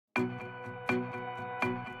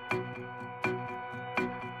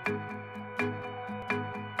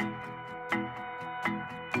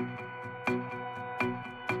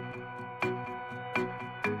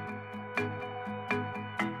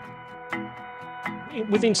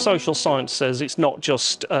Within social sciences, it's not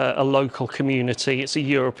just a local community, it's a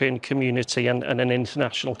European community and an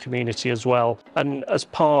international community as well. And as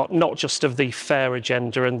part not just of the FAIR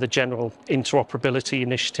agenda and the general interoperability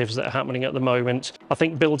initiatives that are happening at the moment, I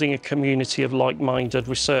think building a community of like-minded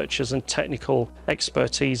researchers and technical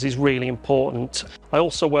expertise is really important. I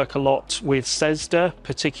also work a lot with CESDA,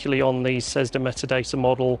 particularly on the CESDA metadata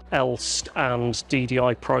model, ELST and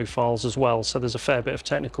DDI profiles as well. So there's a fair bit of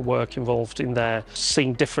technical work involved in there,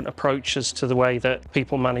 seeing different approaches to the way that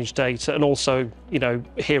people manage data, and also,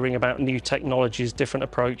 hearing about new technologies, different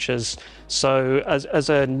approaches. So as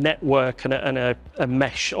a network and a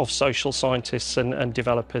mesh of social scientists and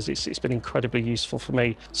developers, it's been incredibly useful for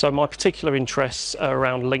me. So my particular interests are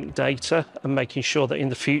around linked data and making sure that in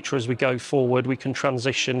the future, as we go forward, we can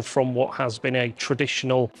transition from what has been a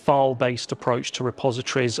traditional file-based approach to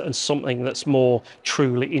repositories and something that's more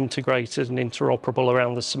truly integrated and interoperable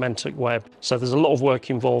around the semantic web. So there's a lot of work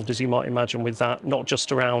involved, as you might imagine, with that, not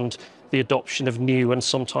just around the adoption of new and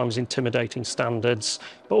sometimes intimidating standards,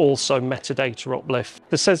 but also metadata uplift.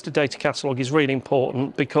 The CESDA data catalogue is really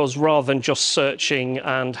important because rather than just searching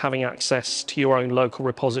and having access to your own local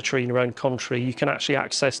repository in your own country, you can actually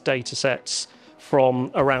access data sets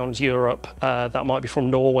from around Europe. That might be from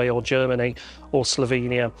Norway or Germany or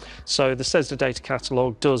Slovenia. So the CESDA data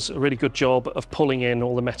catalogue does a really good job of pulling in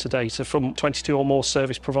all the metadata from 22 or more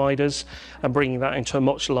service providers and bringing that into a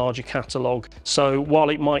much larger catalogue. So while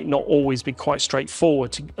it might not always be quite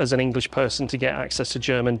straightforward as an English person to get access to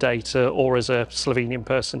German data or as a Slovenian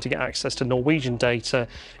person to get access to Norwegian data,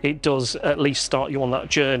 it does at least start you on that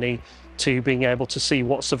journey to being able to see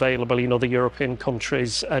what's available in other European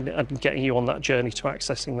countries and getting you on that journey to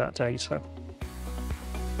accessing that data.